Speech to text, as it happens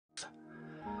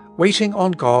Waiting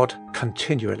on God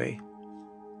continually.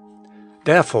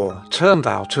 Therefore turn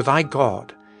thou to thy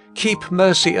God, keep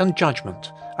mercy and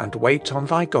judgment, and wait on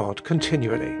thy God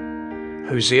continually.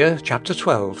 Hosea chapter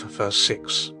 12, verse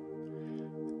 6.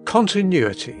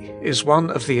 Continuity is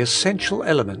one of the essential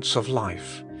elements of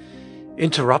life.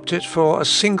 Interrupt it for a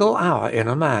single hour in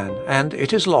a man, and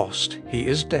it is lost, he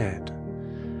is dead.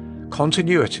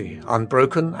 Continuity,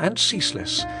 unbroken and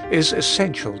ceaseless, is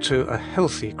essential to a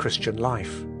healthy Christian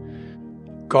life.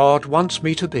 God wants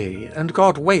me to be, and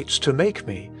God waits to make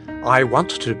me. I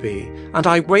want to be, and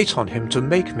I wait on Him to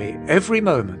make me every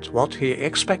moment what He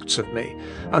expects of me,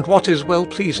 and what is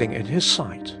well-pleasing in His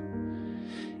sight.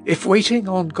 If waiting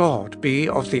on God be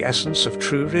of the essence of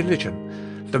true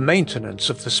religion, the maintenance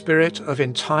of the spirit of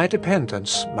entire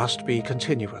dependence must be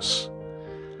continuous.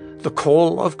 The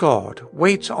call of God,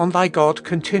 "Wait on thy God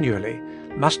continually,"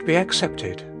 must be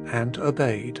accepted and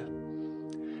obeyed.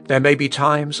 There may be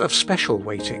times of special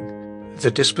waiting.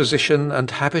 The disposition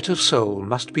and habit of soul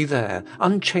must be there,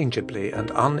 unchangeably and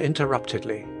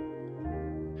uninterruptedly.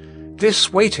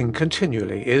 This waiting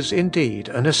continually is indeed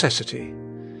a necessity.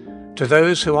 To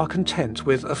those who are content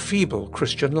with a feeble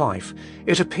Christian life,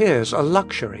 it appears a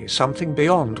luxury, something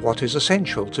beyond what is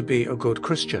essential to be a good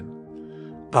Christian.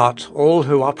 But all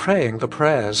who are praying the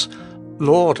prayers,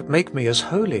 "Lord, make me as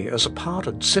holy as a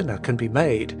pardoned sinner can be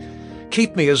made.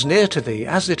 Keep me as near to Thee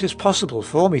as it is possible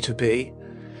for me to be.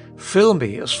 Fill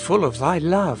me as full of Thy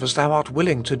love as Thou art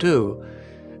willing to do,"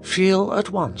 feel at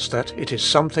once that it is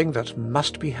something that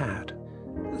must be had.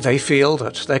 They feel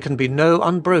that there can be no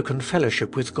unbroken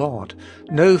fellowship with God,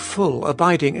 no full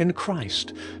abiding in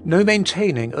Christ, no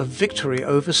maintaining of victory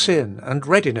over sin and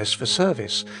readiness for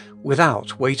service,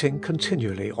 without waiting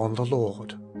continually on the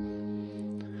Lord.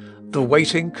 The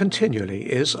waiting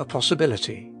continually is a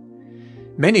possibility.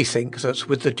 Many think that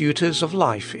with the duties of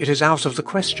life it is out of the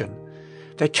question.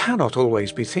 They cannot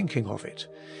always be thinking of it.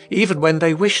 Even when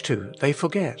they wish to, they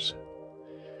forget.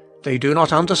 They do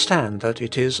not understand that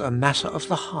it is a matter of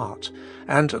the heart,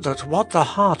 and that what the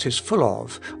heart is full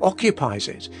of occupies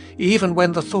it, even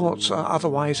when the thoughts are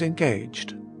otherwise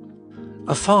engaged.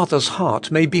 A father's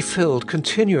heart may be filled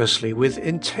continuously with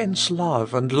intense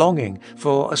love and longing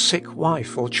for a sick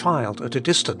wife or child at a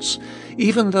distance,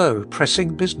 even though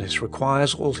pressing business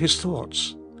requires all his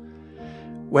thoughts.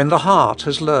 When the heart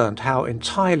has learned how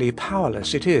entirely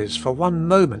powerless it is for one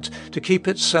moment to keep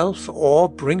itself or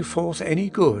bring forth any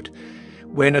good,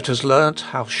 when it has learnt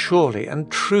how surely and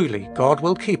truly God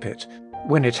will keep it,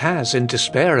 when it has, in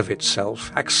despair of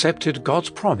itself, accepted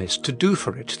God's promise to do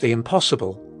for it the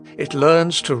impossible, it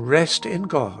learns to rest in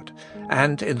God,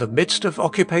 and in the midst of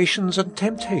occupations and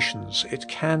temptations it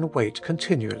can wait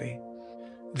continually.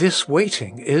 This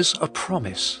waiting is a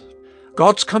promise.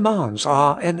 God's commands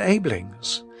are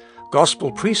enablings.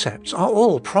 Gospel precepts are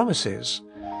all promises,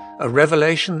 a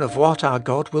revelation of what our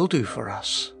God will do for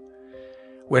us.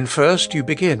 When first you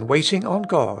begin waiting on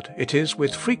God, it is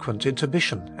with frequent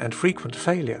intermission and frequent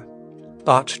failure.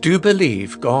 But do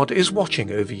believe God is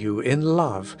watching over you in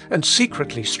love and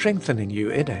secretly strengthening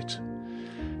you in it.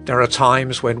 There are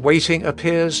times when waiting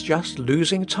appears just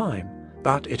losing time,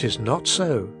 but it is not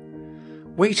so.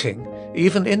 Waiting,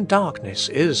 even in darkness,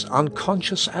 is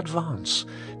unconscious advance,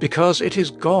 because it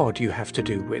is God you have to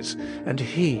do with, and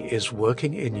He is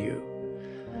working in you.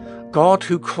 God,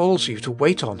 who calls you to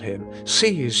wait on Him,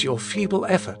 sees your feeble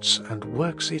efforts and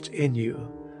works it in you.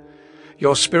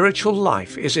 Your spiritual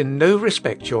life is in no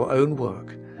respect your own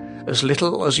work. As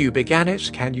little as you began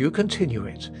it, can you continue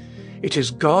it. It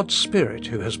is God's Spirit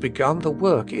who has begun the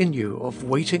work in you of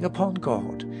waiting upon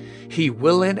God. He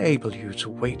will enable you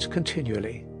to wait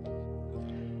continually.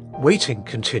 Waiting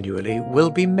continually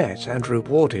will be met and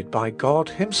rewarded by God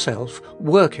Himself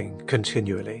working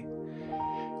continually.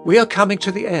 We are coming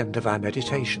to the end of our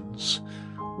meditations.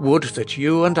 Would that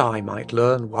you and I might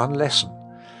learn one lesson.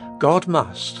 God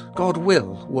must, God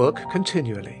will work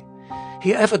continually.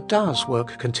 He ever does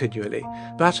work continually,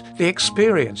 but the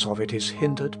experience of it is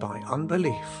hindered by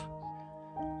unbelief.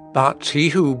 But He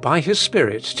who by His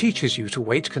Spirit teaches you to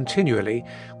wait continually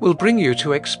will bring you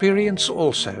to experience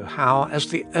also how, as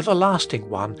the everlasting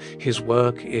One, His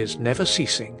work is never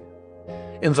ceasing.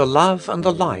 In the love and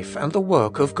the life and the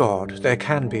work of God there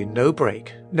can be no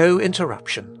break, no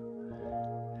interruption.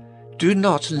 Do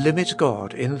not limit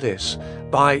God in this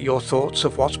by your thoughts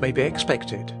of what may be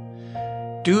expected.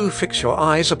 Do fix your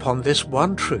eyes upon this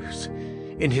one truth.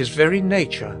 In His very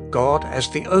nature, God, as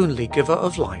the only giver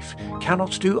of life,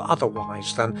 cannot do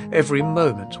otherwise than every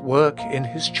moment work in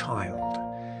His child.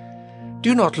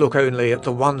 Do not look only at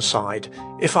the one side,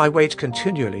 if I wait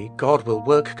continually, God will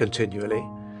work continually.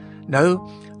 No,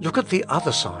 Look at the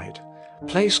other side.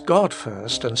 Place God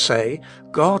first and say,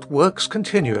 God works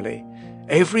continually.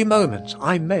 Every moment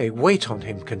I may wait on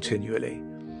Him continually.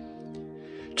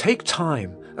 Take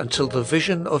time until the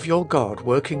vision of your God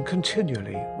working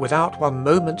continually, without one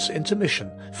moment's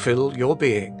intermission, fill your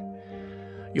being.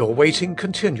 Your waiting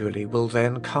continually will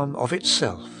then come of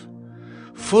itself.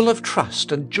 Full of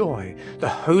trust and joy, the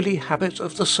holy habit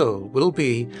of the soul will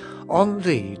be, on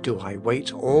Thee do I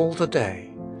wait all the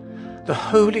day. The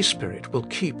Holy Spirit will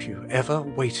keep you ever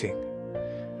waiting.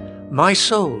 My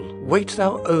soul, wait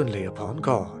thou only upon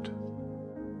God.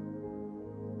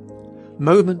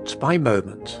 Moment by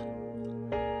moment.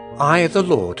 I, the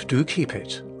Lord, do keep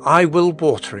it. I will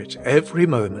water it every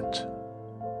moment.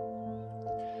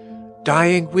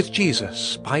 Dying with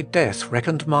Jesus, by death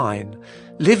reckoned mine,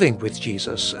 living with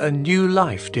Jesus, a new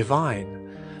life divine,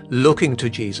 looking to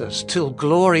Jesus till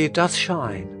glory doth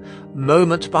shine,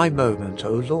 moment by moment,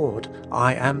 O Lord,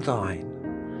 I am Thine.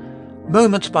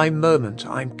 Moment by moment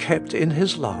I'm kept in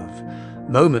His love,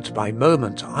 moment by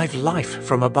moment I've life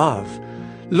from above,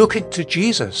 looking to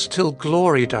Jesus till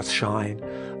glory doth shine,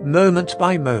 moment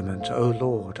by moment, O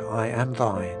Lord, I am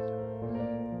Thine.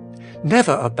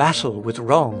 Never a battle with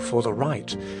wrong for the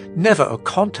right, never a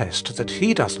contest that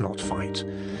He doth not fight,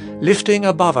 lifting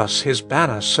above us His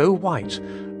banner so white,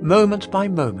 moment by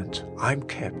moment I'm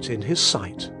kept in His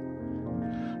sight.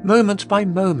 Moment by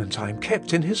moment I'm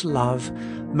kept in His love,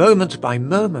 moment by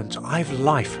moment I've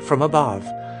life from above,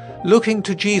 looking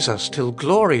to Jesus till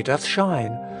glory doth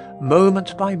shine,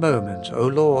 moment by moment, O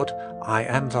Lord, I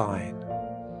am Thine.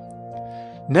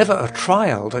 Never a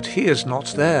trial that He is not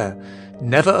there,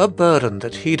 never a burden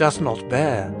that He doth not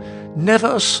bear, never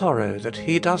a sorrow that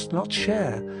He doth not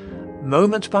share,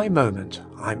 moment by moment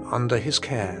I'm under His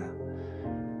care.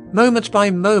 Moment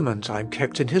by moment I'm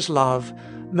kept in His love,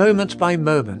 moment by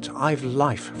moment I've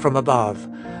life from above,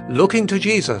 looking to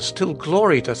Jesus till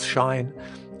glory doth shine,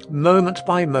 moment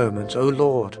by moment, O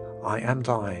Lord, I am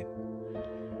Thine.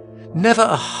 Never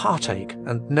a heartache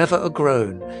and never a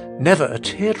groan, never a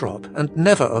teardrop and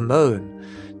never a moan,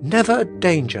 never a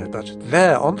danger but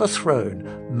there on the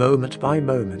throne, moment by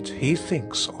moment He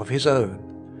thinks of His own.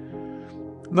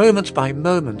 Moment by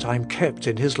moment I'm kept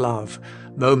in His love,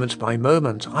 moment by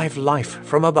moment I've life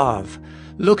from above,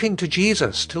 looking to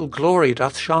Jesus till glory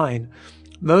doth shine,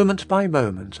 moment by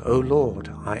moment, O Lord,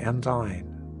 I am Thine.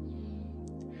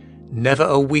 Never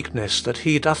a weakness that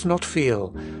He doth not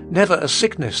feel, never a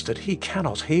sickness that He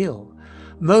cannot heal,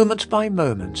 moment by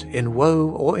moment, in woe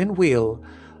or in weal,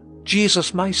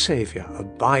 Jesus my Saviour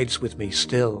abides with me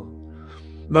still.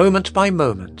 Moment by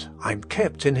moment I'm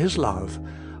kept in His love,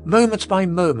 moment by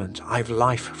moment I've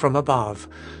life from above,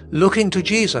 looking to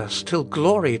Jesus till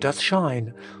glory doth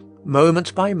shine,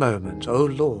 moment by moment, O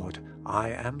Lord, I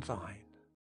am Thine.